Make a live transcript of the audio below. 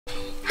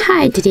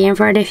Hi, today I'm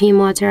part of the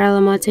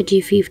MOTOROLA Moto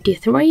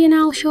G53 and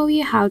I'll show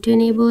you how to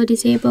enable or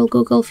disable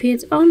Google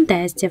Feeds on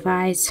this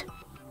device.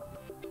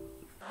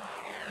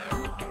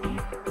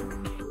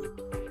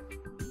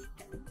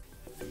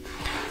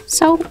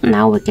 So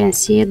now we can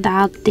see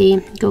that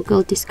the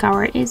Google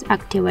Discover is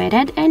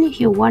activated, and if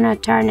you want to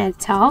turn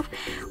it off,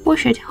 we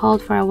should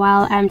hold for a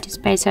while empty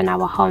space on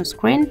our home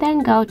screen, then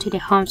go to the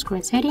home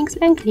screen settings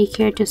and click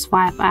here to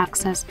swipe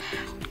access.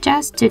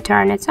 Just to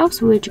turn it off,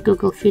 switch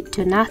Google Feed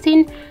to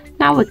nothing.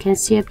 Now we can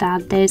see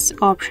that this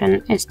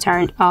option is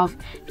turned off.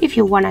 If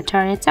you want to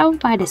turn it off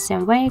by the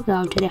same way,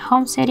 go to the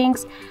home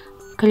settings,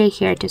 click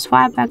here to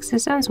swipe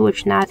access and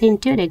switch nothing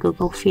to the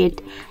Google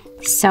Feed.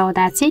 So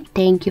that's it,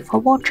 thank you for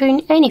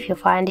watching, and if you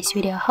find this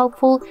video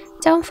helpful,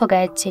 don't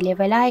forget to leave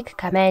a like,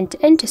 comment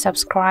and to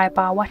subscribe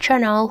our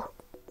channel.